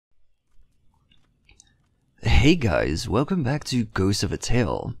Hey guys, welcome back to Ghost of a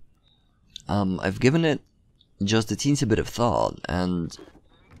Tale. I've given it just a teensy bit of thought, and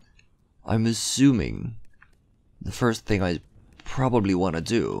I'm assuming the first thing I probably want to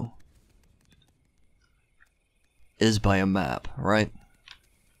do is buy a map, right?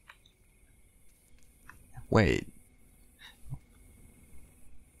 Wait,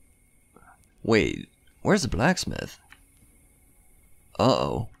 where's the blacksmith?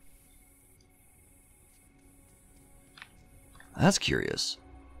 Uh-oh. That's curious.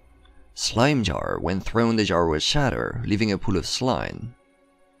 Slime jar. When thrown, the jar will shatter, leaving a pool of slime.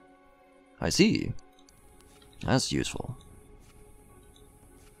 I see. That's useful.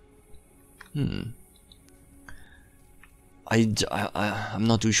 I'm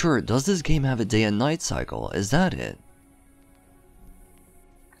not too sure. Does this game have a day and night cycle? Is that it?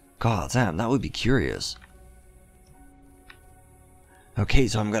 God damn, that would be curious. Okay,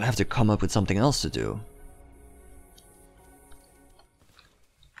 so I'm gonna have to come up with something else to do.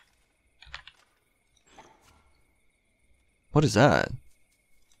 What is that?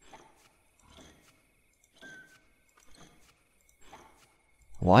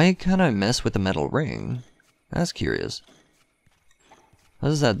 Why can't I mess with the metal ring? That's curious. What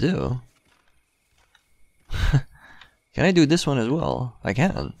does that do? Can I do this one as well? I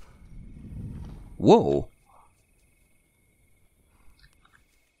can. Whoa!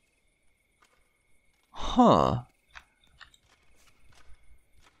 Huh.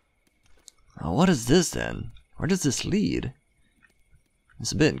 Now what is this then? Where does this lead?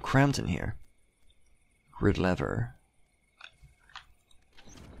 It's a bit cramped in here. Grid lever.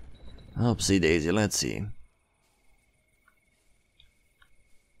 Oopsie daisy, let's see.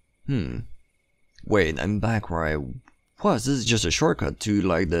 Wait, I'm back where I was. This is just a shortcut to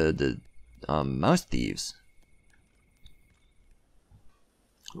like the mouse thieves.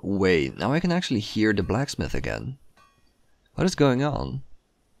 Wait, now I can actually hear the blacksmith again. What is going on?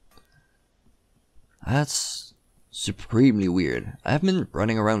 That's supremely weird. I haven't been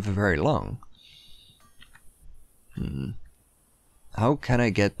running around for very long. How can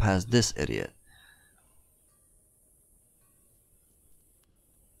I get past this idiot?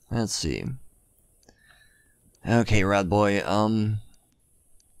 Let's see. Okay, rat boy, can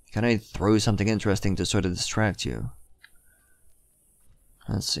I throw something interesting to sort of distract you?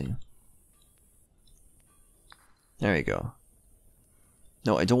 Let's see. There you go.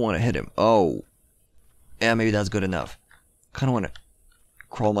 No, I don't want to hit him. Oh. Yeah, maybe that's good enough. Kind of want to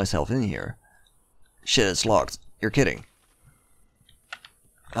crawl myself in here. Shit, it's locked. You're kidding.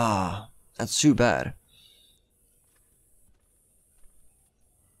 Ah, that's too bad.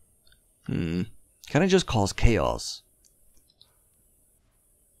 Can I just cause chaos?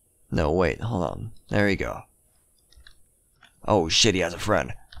 No, wait, hold on. There you go. Oh shit, he has a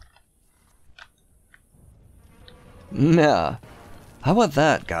friend. Nah. How about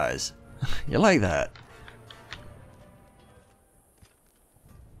that, guys? You like that?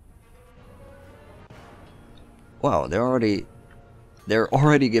 Wow, they're already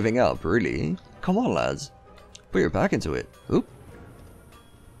giving up, really? Come on, lads. Put your back into it. Oop.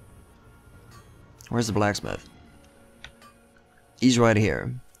 Where's the blacksmith? He's right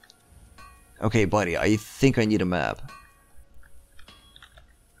here. Okay, buddy, I think I need a map.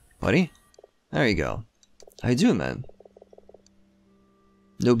 Buddy? There you go. How you doing, man?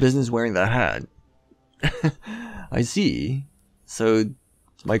 No business wearing that hat. I see. So,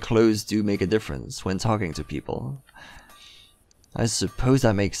 my clothes do make a difference when talking to people. I suppose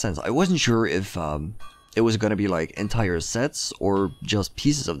that makes sense. I wasn't sure if it was gonna be like entire sets or just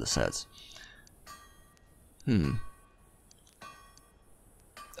pieces of the sets.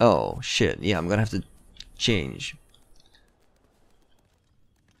 Oh, shit. Yeah, I'm gonna have to change.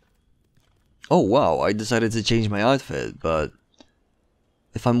 Oh, wow. I decided to change my outfit, but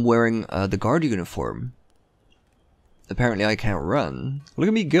if I'm wearing the guard uniform, apparently I can't run. Look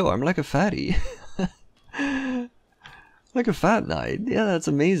at me go. I'm like a fatty. Like a fat knight. Yeah, that's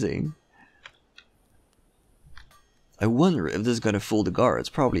amazing. I wonder if this is gonna fool the guards.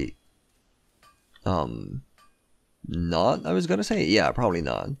 Probably not, I was gonna say. Yeah, probably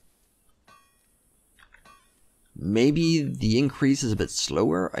not. Maybe the increase is a bit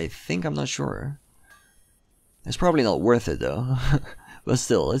slower, I think. I'm not sure. It's probably not worth it though. But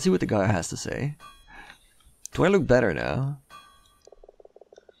still, let's see what the guy has to say. Do I look better now?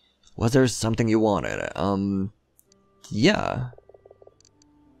 Was there something you wanted? Yeah.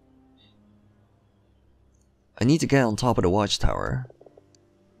 I need to get on top of the watchtower.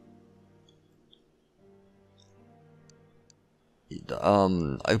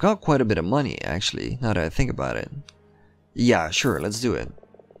 I've got quite a bit of money, actually, now that I think about it. Yeah, sure, let's do it.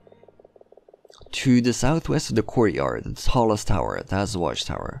 To the southwest of the courtyard, the tallest tower, that's the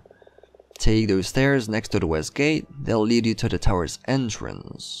watchtower. Take those stairs next to the west gate, they'll lead you to the tower's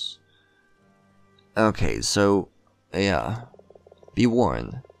entrance. Okay, so, yeah. Be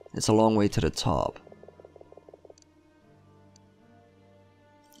warned, it's a long way to the top.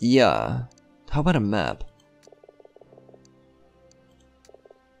 Yeah, how about a map?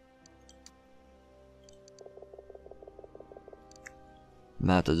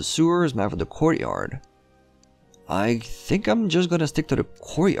 Map of the sewers, map of the courtyard. I think I'm just gonna stick to the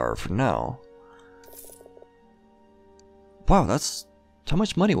courtyard for now. Wow, that's... how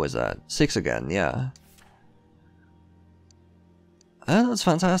much money was that? 6 again, yeah. That's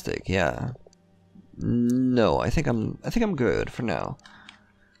fantastic, yeah. No, I think I'm good for now.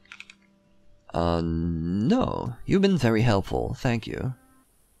 No. You've been very helpful, thank you.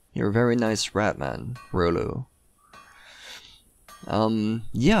 You're a very nice ratman, Rolo.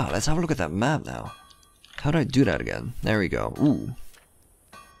 Yeah, let's have a look at that map now. How do I do that again? There we go. Ooh.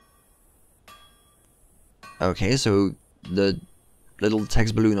 Okay, so the little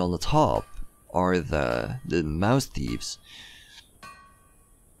text balloon on the top are the mouse thieves.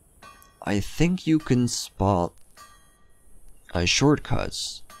 I think you can spot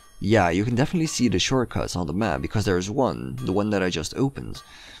shortcuts. Yeah, you can definitely see the shortcuts on the map because there's one, the one that I just opened.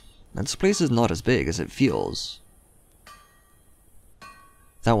 And this place is not as big as it feels.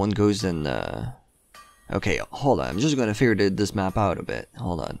 That one goes in, okay, hold on, I'm just gonna figure this map out a bit,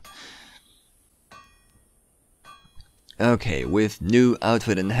 hold on. Okay, with new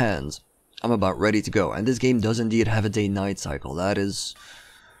outfit in hand, I'm about ready to go, and this game does indeed have a day-night cycle, that is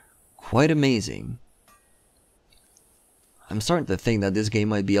quite amazing. I'm starting to think that this game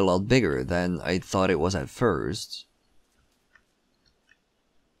might be a lot bigger than I thought it was at first.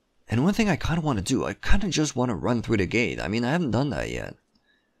 And one thing I kinda wanna do, I kinda just wanna run through the gate, I mean I haven't done that yet.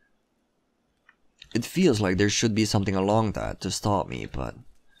 It feels like there should be something along that to stop me, but...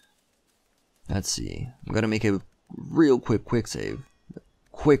 let's see. I'm gonna make a real quick save.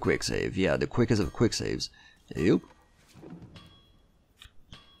 Quick save, yeah, the quickest of quick saves. Yep.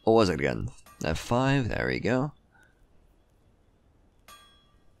 What was it again? F5, there we go.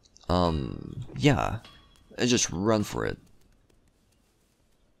 Yeah. I just run for it.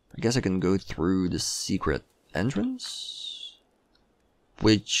 I guess I can go through the secret entrance?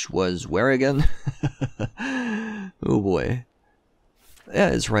 Which was where again? Oh boy. Yeah,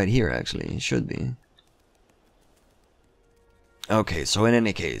 it's right here actually. It should be. Okay, so in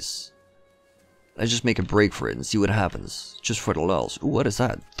any case, let's just make a break for it and see what happens. Just for the lulz. Ooh, what is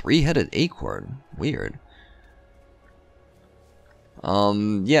that? 3-headed acorn. Weird.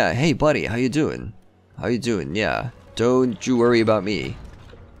 Yeah, hey buddy, how you doing? How you doing? Yeah. Don't you worry about me.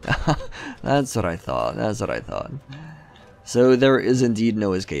 That's what I thought. That's what I thought. So there is indeed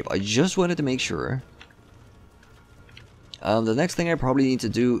no escape. I just wanted to make sure. The next thing I probably need to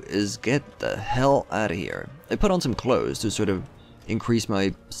do is get the hell out of here. I put on some clothes to sort of increase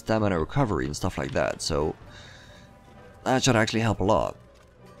my stamina recovery and stuff like that, so that should actually help a lot.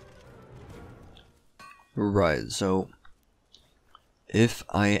 Right, so if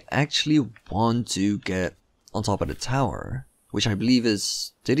I actually want to get on top of the tower, which I believe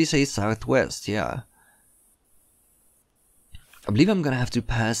is, did he say southwest? Yeah. I believe I'm gonna have to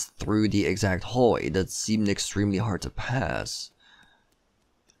pass through the exact hallway that seemed extremely hard to pass.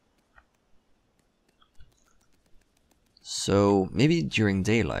 So maybe during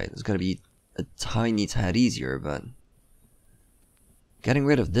daylight it's gonna be a tiny tad easier, but getting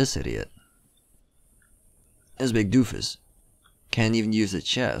rid of this idiot. This big doofus can't even use the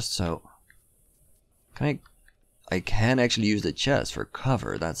chest, so I can actually use the chest for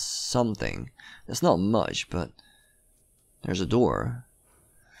cover. That's something. It's not much, but there's a door.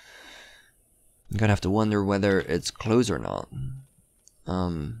 I'm gonna have to wonder whether it's closed or not.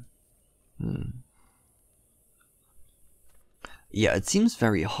 Yeah, it seems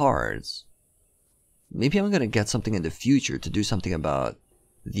very hard. Maybe I'm gonna get something in the future to do something about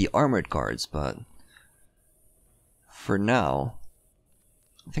the armored guards, but for now,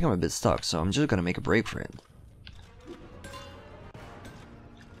 I think I'm a bit stuck, so I'm just gonna make a break for it.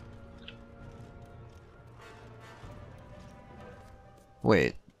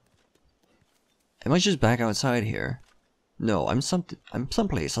 Wait. Am I just back outside here? No, I'm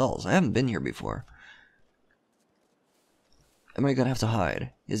someplace else. I haven't been here before. Am I gonna have to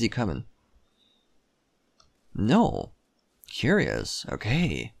hide? Is he coming? No. Curious.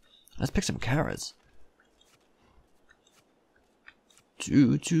 Okay. Let's pick some carrots.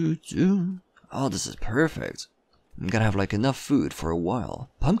 Oh, this is perfect. I'm gonna have like enough food for a while.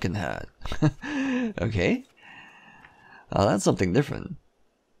 Pumpkin hat. Okay. Oh, that's something different.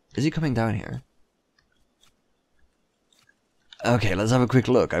 Is he coming down here? Okay, let's have a quick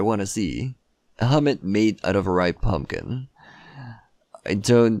look. I want to see. A helmet made out of a ripe pumpkin. I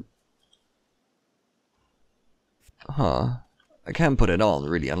don't... Huh. I can't put it on,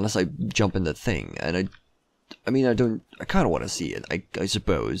 really, unless I jump in the thing. And I mean, I kind of want to see it, I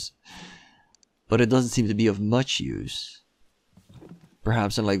suppose. But it doesn't seem to be of much use.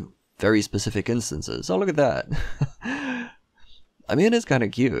 Perhaps in, like, very specific instances. Oh, look at that. I mean, it's kind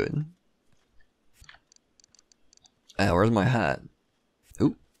of cute. Where's my hat?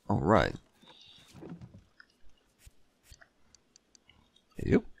 Oop, alright.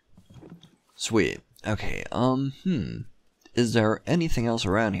 Yep. Sweet. Okay, is there anything else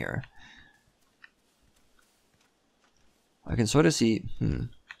around here? I can sort of see,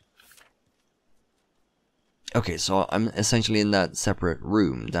 Okay, so I'm essentially in that separate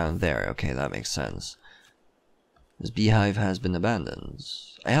room down there. Okay, that makes sense. This beehive has been abandoned.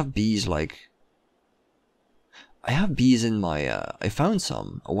 I have bees, like... I have bees in my, I found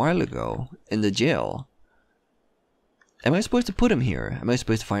some a while ago in the jail. Am I supposed to put them here? Am I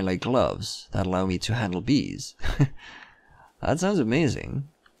supposed to find, like, gloves that allow me to handle bees? That sounds amazing.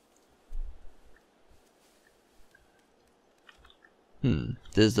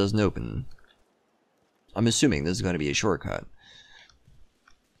 This doesn't open. I'm assuming this is going to be a shortcut.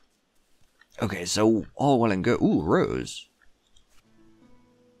 Okay, so all well and good. Ooh, rose.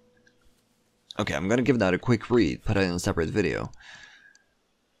 Okay, I'm gonna give that a quick read, put it in a separate video.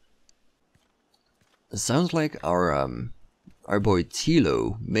 It sounds like our boy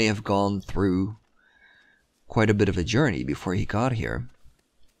Tilo may have gone through quite a bit of a journey before he got here.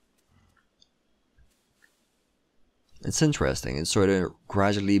 It's interesting. It sort of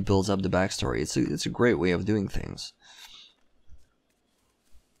gradually builds up the backstory. It's a great way of doing things.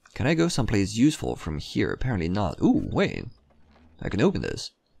 Can I go someplace useful from here? Apparently not. Ooh, wait. I can open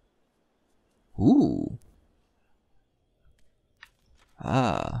this. Ooh.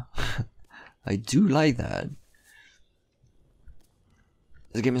 Ah. I do like that.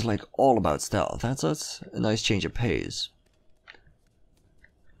 This game is like all about stealth. That's a nice change of pace.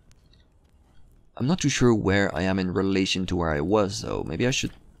 I'm not too sure where I am in relation to where I was, though. Maybe I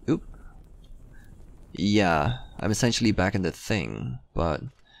should... Oop. Yeah, I'm essentially back in the thing, but...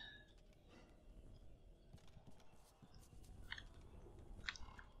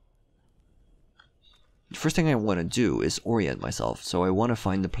 The first thing I want to do is orient myself, so I want to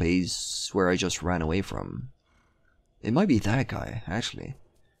find the place where I just ran away from. It might be that guy, actually.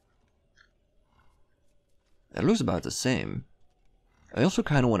 It looks about the same. I also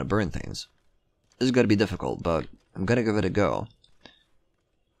kind of want to burn things. This is going to be difficult, but I'm going to give it a go.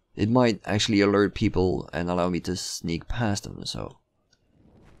 It might actually alert people and allow me to sneak past them, so...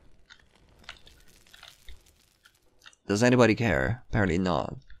 Does anybody care? Apparently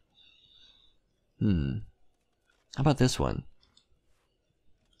not. How about this one?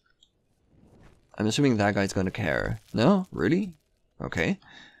 I'm assuming that guy's gonna care. No? Really? Okay.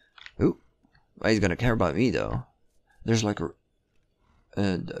 Ooh. He's gonna care about me, though. There's like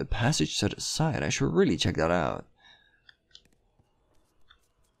a passage to the side. I should really check that out.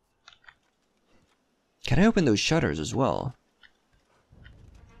 Can I open those shutters as well?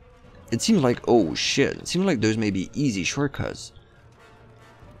 It seems like... Oh, shit. It seems like those may be easy shortcuts.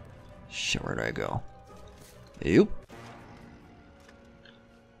 Shit, where do I go? Yep.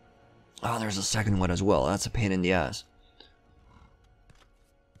 Oh, there's a second one as well. That's a pain in the ass.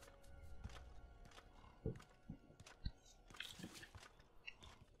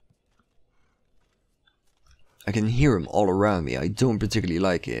 I can hear them all around me. I don't particularly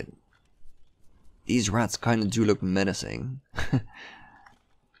like it. These rats kind of do look menacing.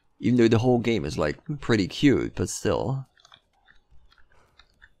 Even though the whole game is like pretty cute, but still.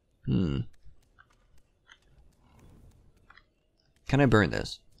 Can I burn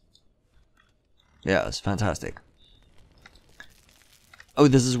this? Yeah, it's fantastic. Oh,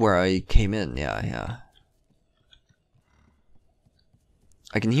 this is where I came in. Yeah.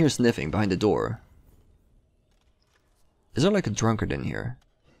 I can hear sniffing behind the door. Is there like a drunkard in here?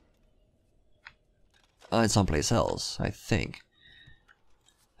 It's someplace else, I think.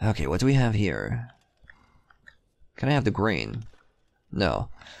 Okay, what do we have here? Can I have the grain? No.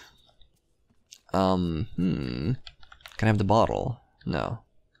 Can I have the bottle? No.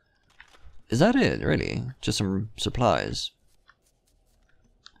 Is that it, really? Just some supplies.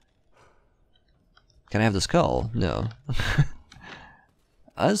 Can I have the skull? No.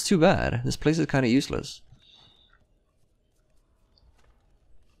 That's too bad. This place is kind of useless.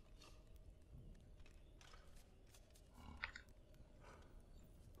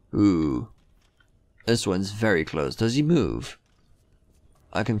 Ooh. This one's very close. Does he move?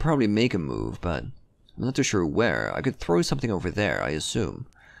 I can probably make him move, but I'm not too sure where. I could throw something over there, I assume.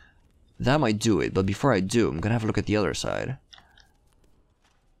 That might do it, but before I do, I'm gonna have a look at the other side.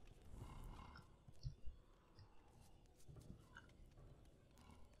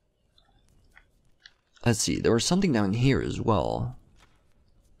 Let's see, there was something down here as well.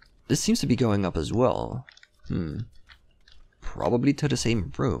 This seems to be going up as well. Probably to the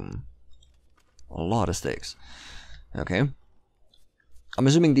same room. A lot of sticks. Okay. I'm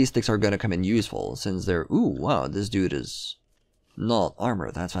assuming these sticks are gonna come in useful, since they're... Ooh, wow, this dude is not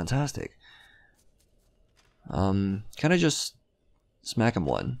armored. That's fantastic. Can I just smack him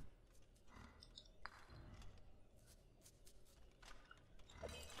one?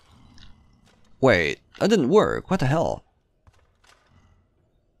 Wait, that didn't work. What the hell?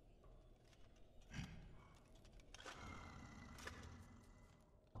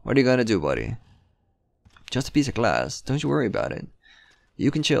 What are you gonna do, buddy? Just a piece of glass. Don't you worry about it. You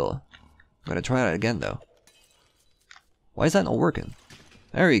can chill. I'm gonna try that again, though. Why is that not working?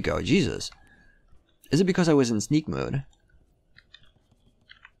 There you go. Jesus. Is it because I was in sneak mode?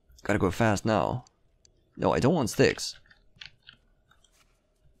 Gotta go fast now. No, I don't want sticks.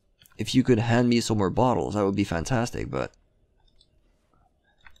 If you could hand me some more bottles, that would be fantastic, but...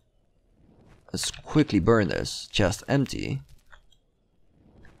 Let's quickly burn this. Chest empty.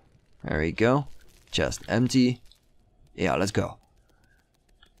 There we go. Chest empty. Yeah, let's go.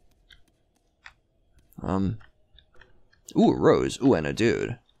 Ooh, a rose. Ooh, and a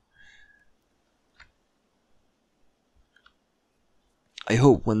dude. I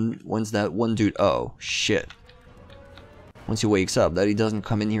hope once that one dude... Oh, shit. Once he wakes up, that he doesn't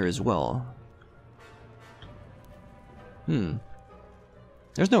come in here as well.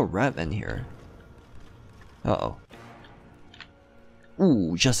 There's no ratman here. Uh-oh.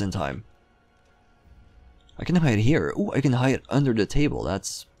 Ooh, just in time. I can hide here. Ooh, I can hide under the table.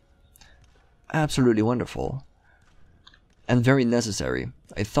 That's absolutely wonderful. And very necessary.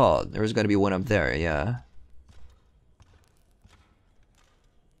 I thought there was gonna be one up there, yeah.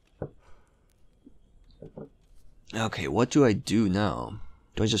 Okay, what do I do now?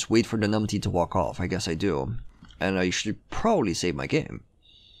 Do I just wait for the numpty to walk off? I guess I do. And I should probably save my game.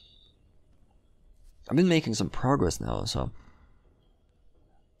 I've been making some progress now, so...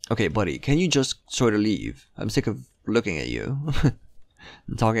 Okay, buddy, can you just sort of leave? I'm sick of looking at you.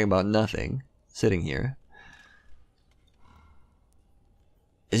 And talking about nothing. Sitting here.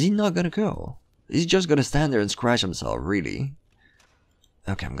 Is he not gonna go? Is he just gonna stand there and scratch himself, really?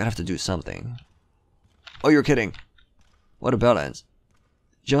 Okay, I'm gonna have to do something. Oh, you're kidding. What a balance.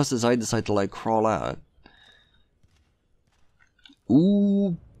 Just as I decide to, like, crawl out.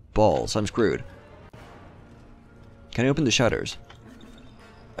 Ooh, balls. I'm screwed. Can I open the shutters?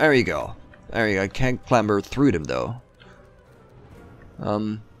 There you go. There you go. I can't clamber through them, though.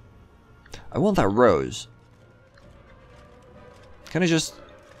 I want that rose. Can I just...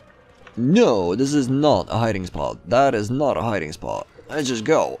 No, this is not a hiding spot. That is not a hiding spot. Let's just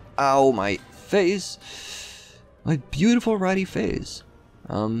go. Ow, my face. My beautiful ratty face.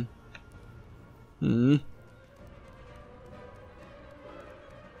 Can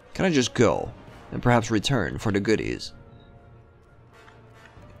I just go? And perhaps return for the goodies?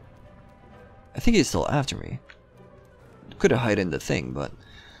 I think he's still after me. Could have hid in the thing, but...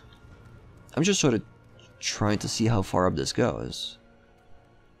 I'm just sort of trying to see how far up this goes.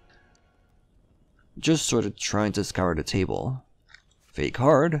 Just sort of trying to scour the table. Fake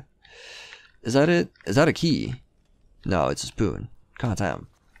card? Is that it? Is that a key? No, it's a spoon. God damn.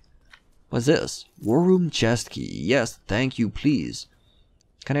 What's this? War room chest key. Yes, thank you, please.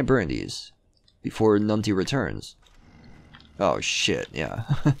 Can I burn these? Before numpty returns? Oh shit, yeah.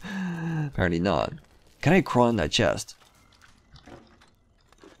 Apparently not. Can I crawl in that chest?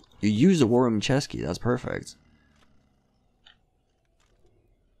 You use the war room chest key, that's perfect.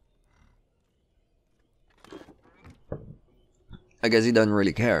 I guess he doesn't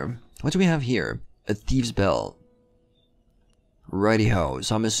really care. What do we have here? A thief's bell. Righty-ho,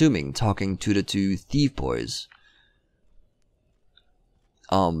 so I'm assuming talking to the two thief boys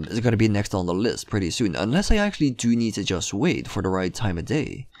is gonna be next on the list pretty soon, unless I actually do need to just wait for the right time of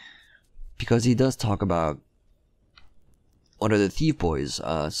day. Because he does talk about one of the thief boys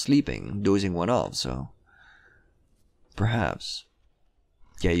sleeping, dozing one off, so perhaps.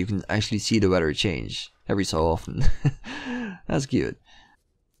 Yeah, you can actually see the weather change every so often. That's cute.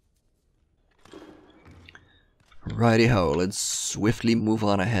 Righty-ho, let's swiftly move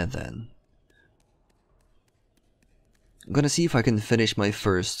on ahead then. I'm gonna see if I can finish my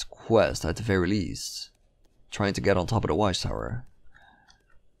first quest at the very least. Trying to get on top of the watchtower.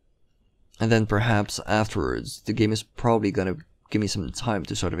 And then perhaps afterwards, the game is probably gonna give me some time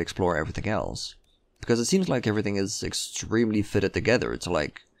to sort of explore everything else. Because it seems like everything is extremely fitted together to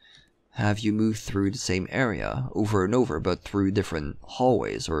like have you move through the same area over and over, but through different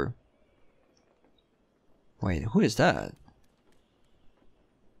hallways or... Wait, who is that?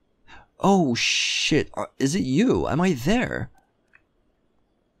 Oh shit, is it you? Am I there?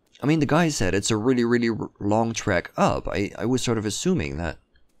 I mean, the guy said it's a really long trek up. I was sort of assuming that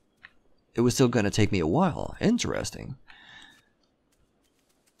it was still gonna take me a while. Interesting.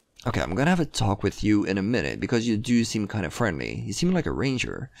 Okay, I'm gonna have a talk with you in a minute, because you do seem kind of friendly. You seem like a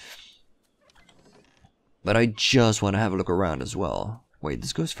ranger. But I just want to have a look around as well. Wait,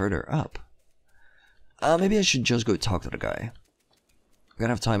 this goes further up. Maybe I should just go talk to the guy. I'm gonna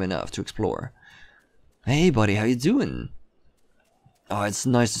have time enough to explore. Hey buddy, how you doing? Oh, it's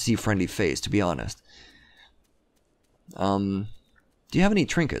nice to see a friendly face, to be honest. Do you have any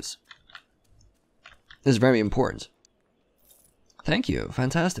trinkets? This is very important. Thank you,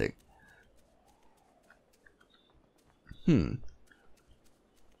 fantastic. What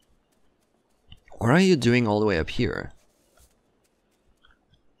are you doing all the way up here?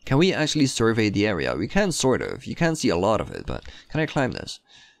 Can we actually survey the area? We can, sort of. You can't see a lot of it, but can I climb this?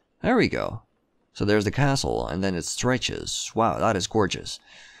 There we go. So there's the castle, and then it stretches. Wow, that is gorgeous.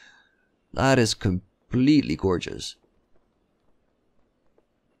 That is completely gorgeous.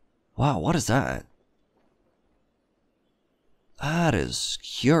 Wow, what is that? That is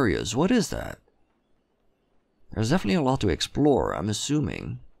curious. What is that? There's definitely a lot to explore, I'm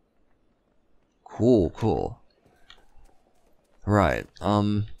assuming. Cool. Right,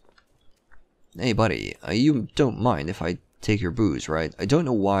 hey buddy, you don't mind if I take your booze, right? I don't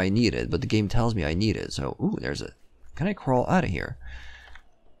know why I need it, but the game tells me I need it, so... Ooh, there's a... Can I crawl out of here?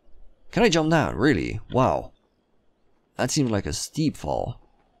 Can I jump down? Really? Wow. That seems like a steep fall.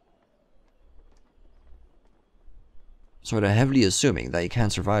 Sort of heavily assuming that you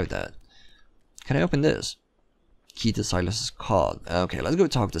can't survive that. Can I open this? Key to Silas's cot. Okay, let's go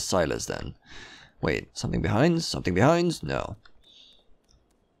talk to Silas then. Wait, something behind? Something behind? No.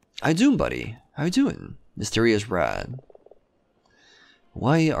 How you doing, buddy? How you doing? Mysterious rat.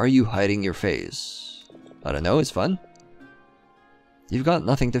 Why are you hiding your face? I don't know, it's fun. You've got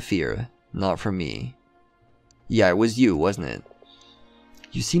nothing to fear. Not from me. Yeah, it was you, wasn't it?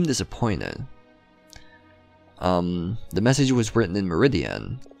 You seem disappointed. The message was written in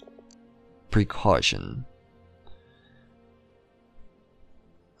Meridian. Precaution.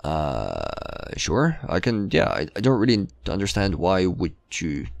 Sure. I can, yeah, I don't really understand why would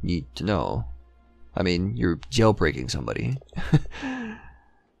you need to know. I mean, you're jailbreaking somebody.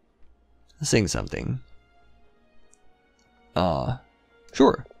 Sing something.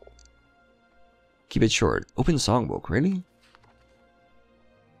 Sure. Keep it short. Open songbook, really?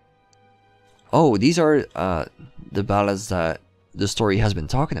 Oh, these are, the ballads that the story has been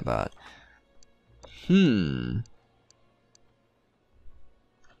talking about.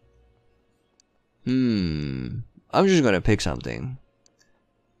 I'm just gonna pick something.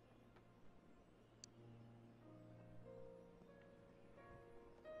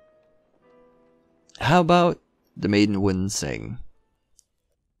 How about The Maiden Wouldn't Sing?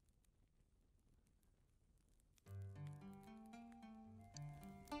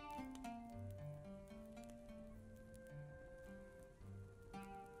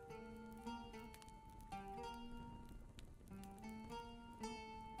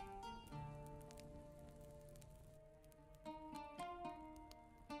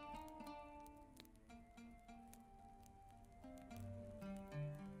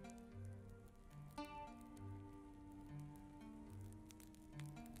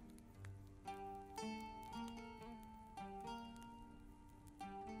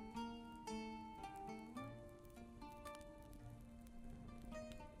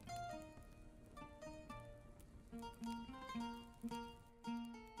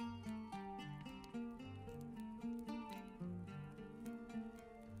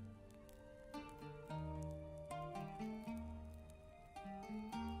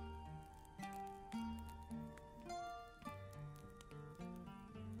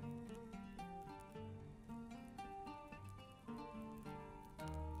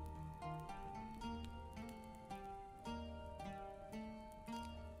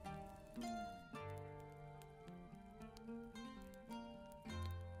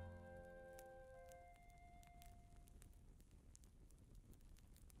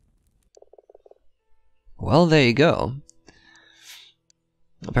 Well, there you go.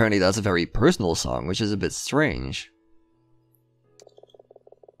 Apparently that's a very personal song, which is a bit strange.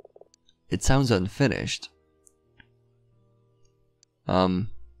 It sounds unfinished.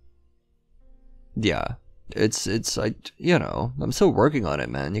 Yeah. you know, I'm still working on it,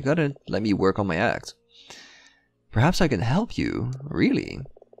 man. You gotta let me work on my act. Perhaps I can help you, really.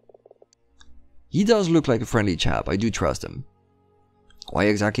 He does look like a friendly chap, I do trust him. Why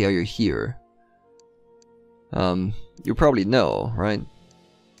exactly are you here? You probably know, right?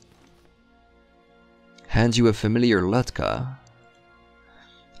 Hands you a familiar Lutka.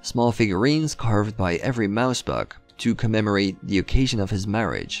 Small figurines carved by every mousebug to commemorate the occasion of his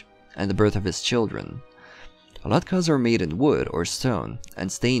marriage and the birth of his children. Latkas are made in wood or stone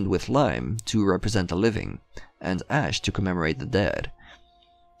and stained with lime to represent the living, and ash to commemorate the dead.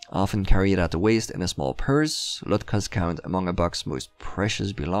 Often carried at the waist in a small purse, Lutkas count among a buck's most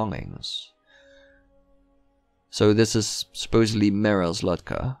precious belongings. So this is supposedly Meryl's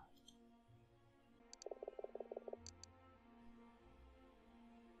Lutka.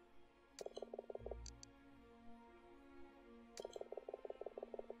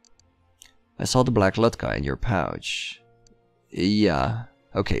 I saw the black Lutka in your pouch. Yeah.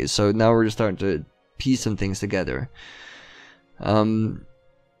 Okay, so now we're starting to piece some things together.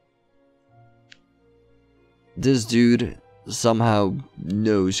 This dude somehow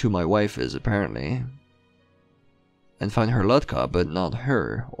knows who my wife is, apparently. And found her Lutka, but not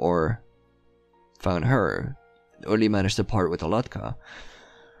her. Or found her, only managed to part with the Lutka.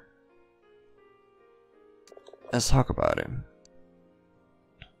 Let's talk about him.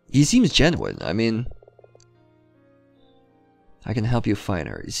 He seems genuine. I mean, I can help you find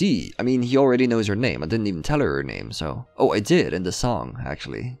her. See, I mean, he already knows her name. I didn't even tell her name, so... Oh, I did, in the song,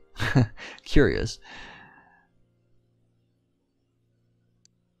 actually. Curious.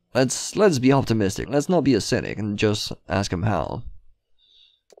 Let's be optimistic. Let's not be a cynic and just ask him how.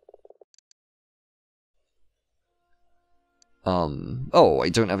 Oh, I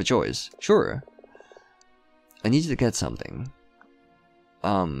don't have a choice. Sure. I need you to get something.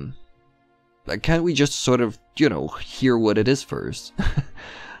 Like, can't we just sort of, you know, hear what it is first?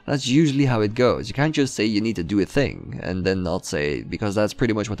 That's usually how it goes. You can't just say you need to do a thing, and then not say, because that's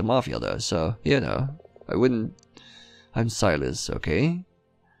pretty much what the Mafia does, so, you know, I wouldn't... I'm Silas, okay?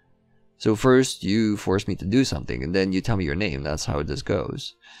 So first, you force me to do something, and then you tell me your name. That's how this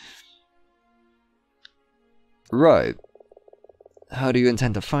goes. Right. How do you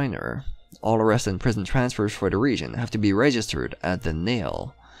intend to find her? All arrest and prison transfers for the region have to be registered at the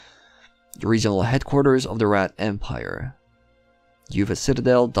Nail, the regional headquarters of the Rat Empire. Yuva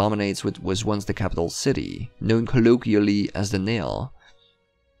Citadel dominates what was once the capital city, known colloquially as the Nail.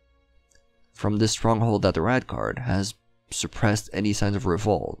 From this stronghold that the Rat Guard has suppressed any signs of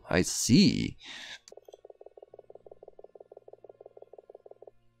revolt. I see.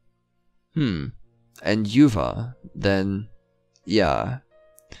 And Yuva, then, yeah.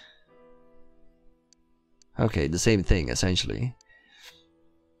 Okay, the same thing, essentially.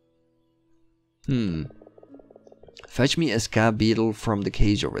 Fetch me a scab beetle from the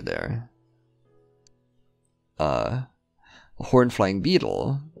cage over there. A horn-flying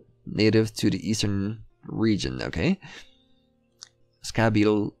beetle, native to the eastern region, okay? Scab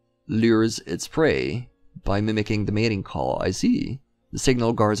beetle lures its prey by mimicking the mating call. I see. The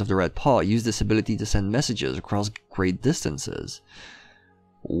signal guards of the Red Paw use this ability to send messages across great distances.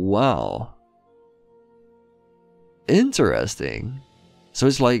 Wow. Interesting. So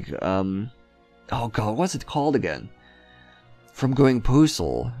it's like, oh god, what's it called again? From Going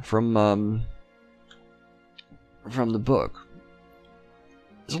Postal, from the book.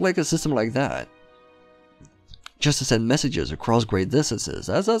 It's like a system like that. Just to send messages across great distances.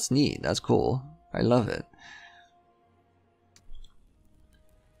 That's neat, that's cool. I love it.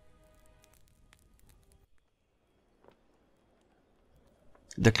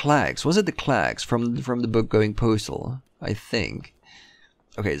 The Clags. Was it the Clags from the book Going Postal? I think.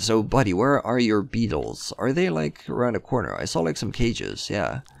 Okay, so buddy, where are your beetles? Are they like around the corner? I saw like some cages,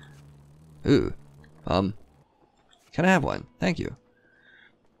 yeah. Ooh. Can I have one? Thank you.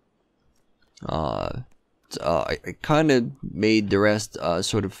 I kind of made the rest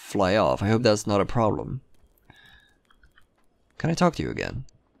sort of fly off. I hope that's not a problem. Can I talk to you again?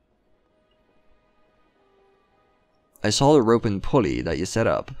 I saw the rope and pulley that you set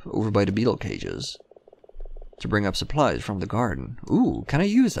up over by the beetle cages to bring up supplies from the garden. Ooh, can I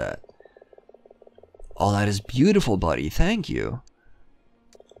use that? Oh, that is beautiful, buddy. Thank you.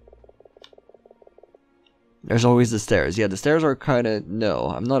 There's always the stairs. Yeah, the stairs are kind of...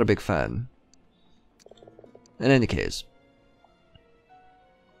 No, I'm not a big fan. In any case.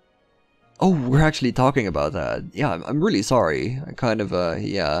 Oh, we're actually talking about that. Yeah, I'm really sorry. I kind of,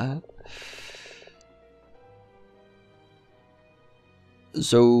 yeah.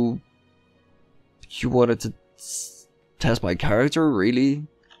 So, you wanted to test my character, really?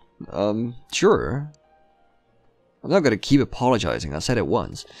 Sure. I'm not gonna keep apologizing. I said it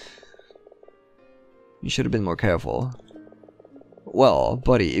once. You should have been more careful. Well,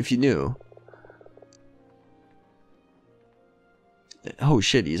 buddy, if you knew. Oh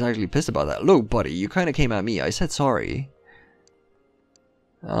shit, he's actually pissed about that. Look, buddy, you kinda came at me. I said sorry.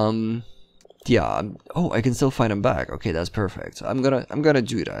 Yeah. Oh, I can still find him back. Okay, that's perfect. I'm gonna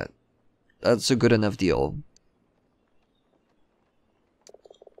do that. That's a good enough deal.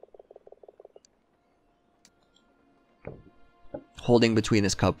 Holding between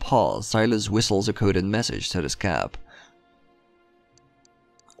his cup paws, Silas whistles a coded message to the scab.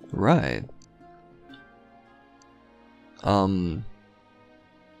 Right.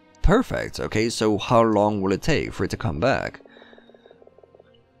 Perfect. Okay, so how long will it take for it to come back?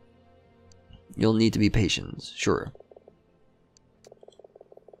 You'll need to be patient, sure.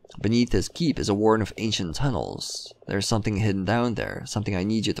 Beneath this keep is a warren of ancient tunnels. There's something hidden down there, something I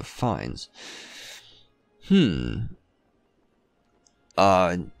need you to find.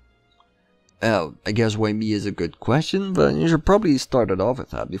 I guess why me is a good question, but you should probably start it off with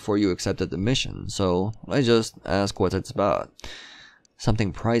that before you accepted the mission, so I just ask what it's about.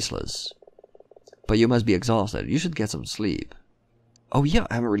 Something priceless. But you must be exhausted, you should get some sleep. Oh yeah,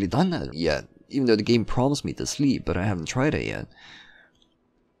 I haven't really done that yet, even though the game promised me to sleep, but I haven't tried it yet.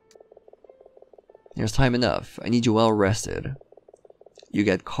 There's time enough, I need you well rested. You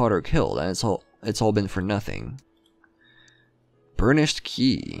get caught or killed, and it's all been for nothing. Burnished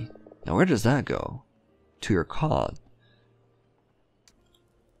key. Now where does that go? To your cot.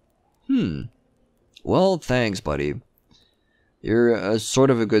 Well, thanks, buddy. You're sort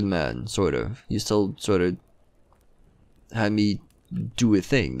of a good man, sort of. You still sort of had me do a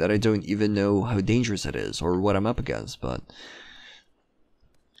thing that I don't even know how dangerous it is or what I'm up against, but...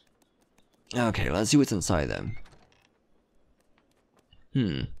 Okay, let's see what's inside then.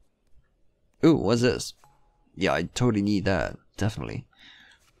 Ooh, what's this? Yeah, I totally need that. Definitely.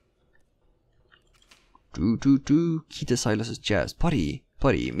 Key to Silas's chest. Putty,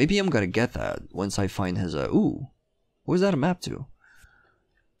 maybe I'm gonna get that once I find his, ooh. Where's that a map to?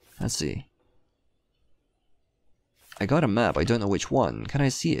 Let's see. I got a map, I don't know which one. Can I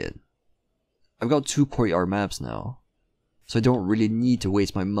see it? I've got 2 courtyard maps now. So I don't really need to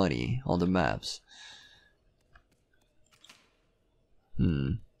waste my money on the maps.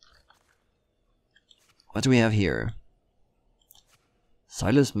 What do we have here?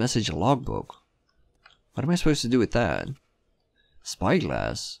 Silas message logbook. What am I supposed to do with that?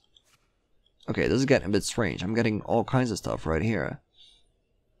 Spyglass? Okay, this is getting a bit strange. I'm getting all kinds of stuff right here.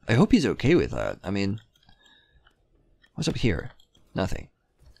 I hope he's okay with that. I mean... What's up here? Nothing.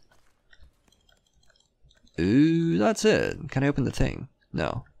 Ooh, that's it. Can I open the thing?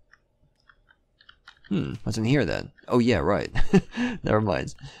 No. What's in here then? Oh yeah, right. Never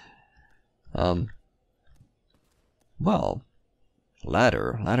mind. Well...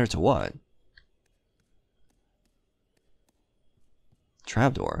 Ladder? Ladder to what?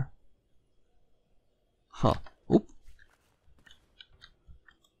 Trapdoor? Huh. Oop.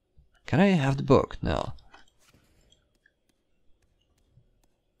 Can I have the book? No.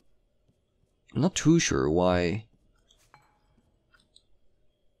 I'm not too sure why...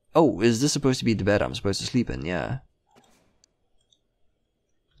 Oh, is this supposed to be the bed I'm supposed to sleep in? Yeah.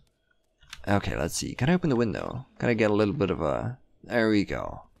 Okay, let's see. Can I open the window? Can I get a little bit of a... There we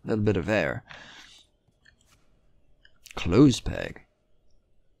go. A little bit of air. Clothes peg.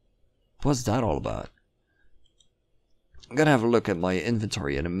 What's that all about? I'm gonna have a look at my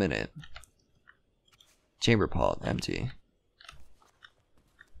inventory in a minute. Chamber pot, empty.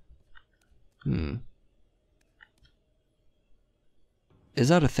 Is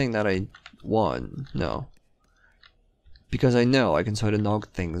that a thing that I want? No. Because I know I can sort of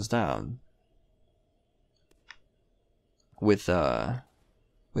knock things down. With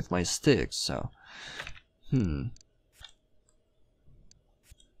my sticks, so...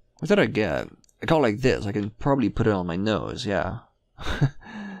 What did I get? I got like this. I can probably put it on my nose, yeah.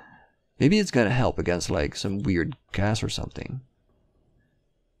 Maybe it's gonna help against like some weird gas or something.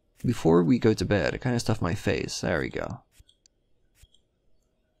 Before we go to bed, I kind of stuff my face. There we go.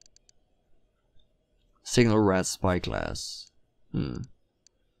 Signal rat spyglass.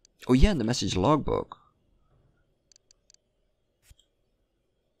 Oh yeah, and the message logbook.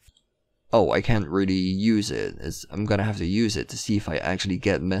 Oh, I can't really use it. I'm gonna have to use it to see if I actually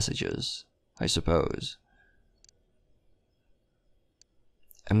get messages, I suppose.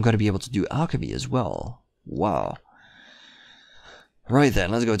 I'm gonna be able to do alchemy as well. Wow. Right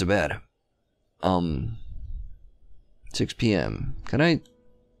then, let's go to bed. 6 p.m. Can I...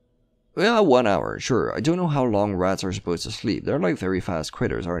 Yeah, 1 hour, sure. I don't know how long rats are supposed to sleep. They're like very fast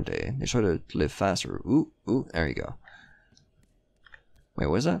critters, aren't they? They try to live faster. Ooh, ooh, there you go. Wait,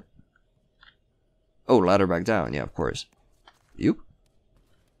 what is that? Oh, ladder back down. Yeah, of course. You?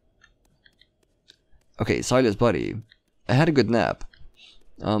 Okay, Silas, buddy. I had a good nap.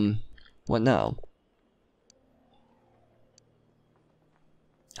 What now?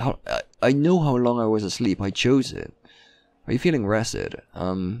 I know how long I was asleep. I chose it. Are you feeling rested?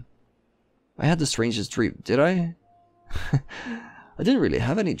 I had the strangest dream. Did I? I didn't really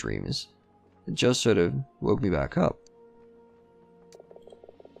have any dreams. It just sort of woke me back up.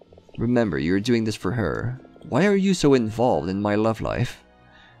 Remember, you're doing this for her. Why are you so involved in my love life?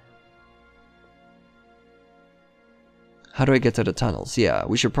 How do I get to the tunnels? Yeah,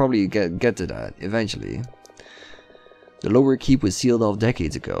 we should probably get to that eventually. The lower keep was sealed off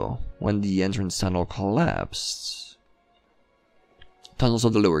decades ago, when the entrance tunnel collapsed. Tunnels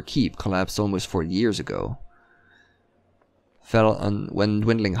of the lower keep collapsed almost 40 years ago. When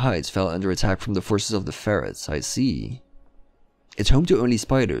Dwindling Heights fell under attack from the forces of the ferrets. I see. It's home to only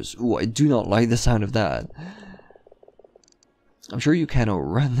spiders. Ooh, I do not like the sound of that. I'm sure you can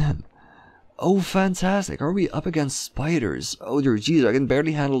outrun them. Oh, fantastic. Are we up against spiders? Oh dear jeez, I can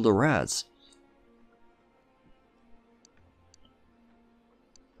barely handle the rats.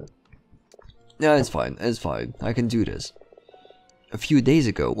 Yeah, it's fine. It's fine. I can do this. A few days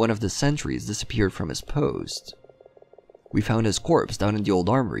ago, one of the sentries disappeared from his post. We found his corpse down in the old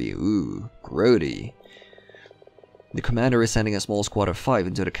armory. Ooh, grody. The commander is sending a small squad of 5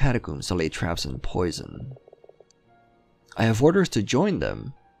 into the catacombs to lay traps and poison. I have orders to join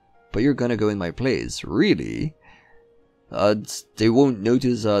them, but you're gonna go in my place. Really? They won't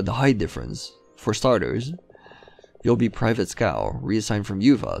notice the height difference. For starters, you'll be Private Scow, reassigned from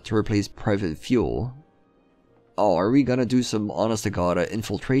UVA to replace Private Fuel. Oh, are we gonna do some honest-to-god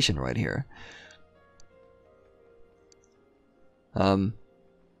infiltration right here?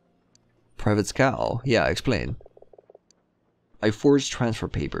 Private Scow? Yeah, explain. I forged transfer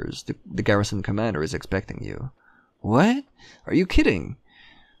papers. The garrison commander is expecting you. What? Are you kidding?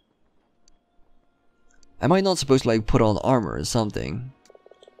 Am I not supposed to like put on armor or something?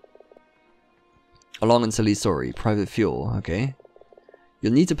 A long and silly story. Private Fuel, okay?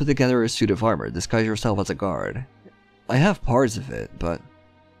 You'll need to put together a suit of armor. Disguise yourself as a guard. I have parts of it, but...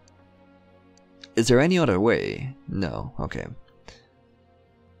 Is there any other way? No, okay.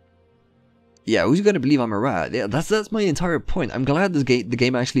 Yeah, who's gonna believe I'm a rat? Yeah, that's my entire point. I'm glad the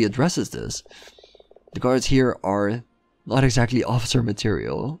game actually addresses this. The guards here are not exactly officer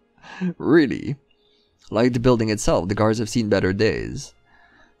material. Really. Like the building itself, the guards have seen better days.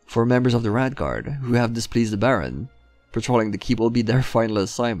 For members of the Rat Guard who have displeased the Baron, patrolling the keep will be their final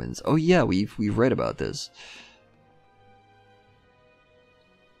assignments. Oh yeah, we've read about this.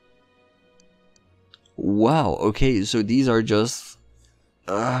 Wow, okay, so these are just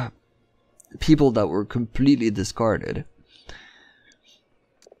people that were completely discarded.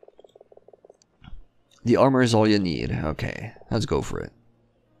 The armor is all you need. Okay, let's go for it.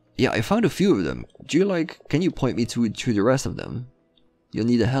 Yeah, I found a few of them. Can you point me to the rest of them? You'll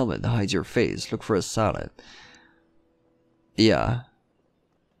need a helmet that hides your face. Look for a salad. Yeah.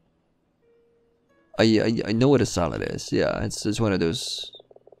 I know what a salad is. Yeah, it's one of those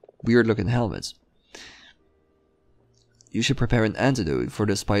weird looking helmets. You should prepare an antidote for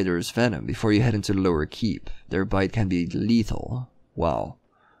the spider's venom before you head into the lower keep. Their bite can be lethal. Wow.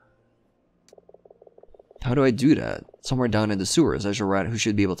 How do I do that? Somewhere down in the sewers, there's a rat who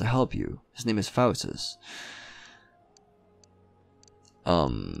should be able to help you. His name is Faustus.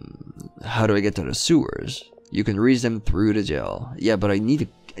 How do I get to the sewers? You can reach them through the jail. Yeah, but I need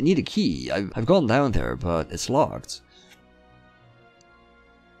a key. I've gone down there, but it's locked.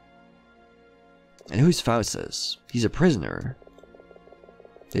 And who's Faustus? He's a prisoner.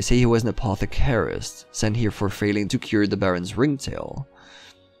 They say he was an apothecarist, sent here for failing to cure the Baron's ringtail.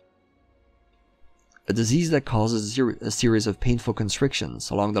 A disease that causes a series of painful constrictions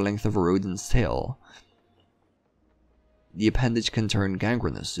along the length of a rodent's tail. The appendage can turn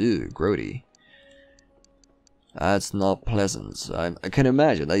gangrenous. Ew, grody. That's not pleasant. I can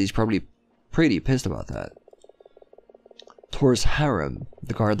imagine that he's probably pretty pissed about that. Tor's Harem,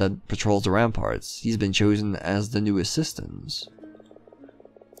 the guard that patrols the ramparts, he's been chosen as the new assistant.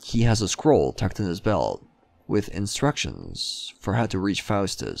 He has a scroll tucked in his belt with instructions for how to reach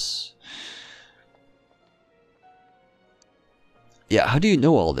Faustus. Yeah, how do you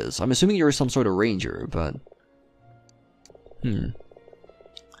know all this? I'm assuming you're some sort of ranger, but...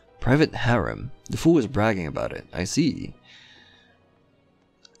 Private Harem. The fool is bragging about it. I see.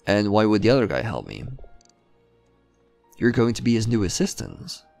 And why would the other guy help me? You're going to be his new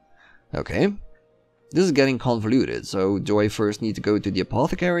assistant. Okay. This is getting convoluted, so do I first need to go to the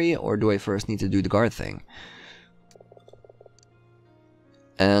apothecary, or do I first need to do the guard thing?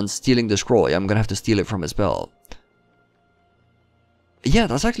 And stealing the scroll, yeah, I'm gonna have to steal it from his belt. Yeah,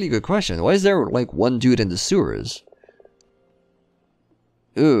 that's actually a good question. Why is there, like, one dude in the sewers?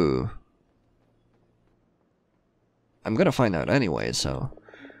 Ooh. I'm gonna find out anyway, so...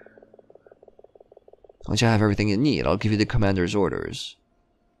 Once you have everything you need, I'll give you the commander's orders.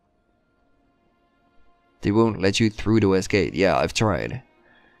 They won't let you through the west gate. Yeah, I've tried.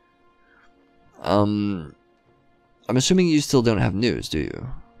 I'm assuming you still don't have news, do you?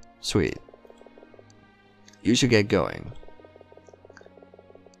 Sweet. You should get going.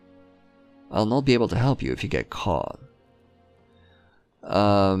 I'll not be able to help you if you get caught.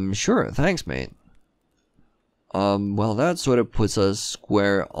 Sure, thanks, mate. Well, that sort of puts us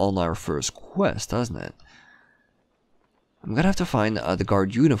square on our first quest, doesn't it? I'm gonna have to find the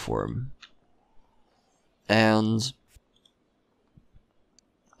guard uniform. And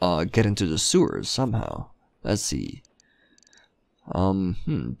get into the sewers somehow. Let's see.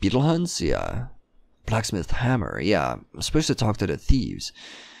 Beetle hunts, yeah. Blacksmith hammer, yeah. I'm supposed to talk to the thieves.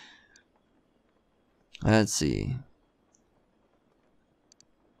 Let's see.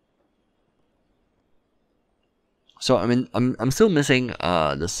 So I'm still missing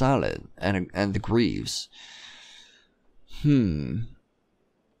the salad and the greaves.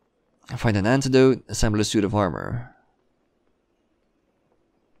 Find an antidote, assemble a suit of armor.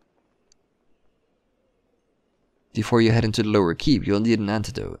 Before you head into the lower keep, you'll need an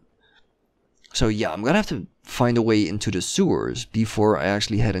antidote. So yeah, I'm gonna have to find a way into the sewers before I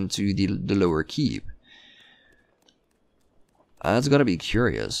actually head into the lower keep. That's gonna be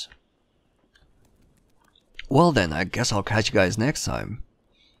curious. Well then, I guess I'll catch you guys next time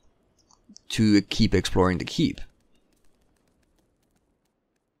to keep exploring the keep.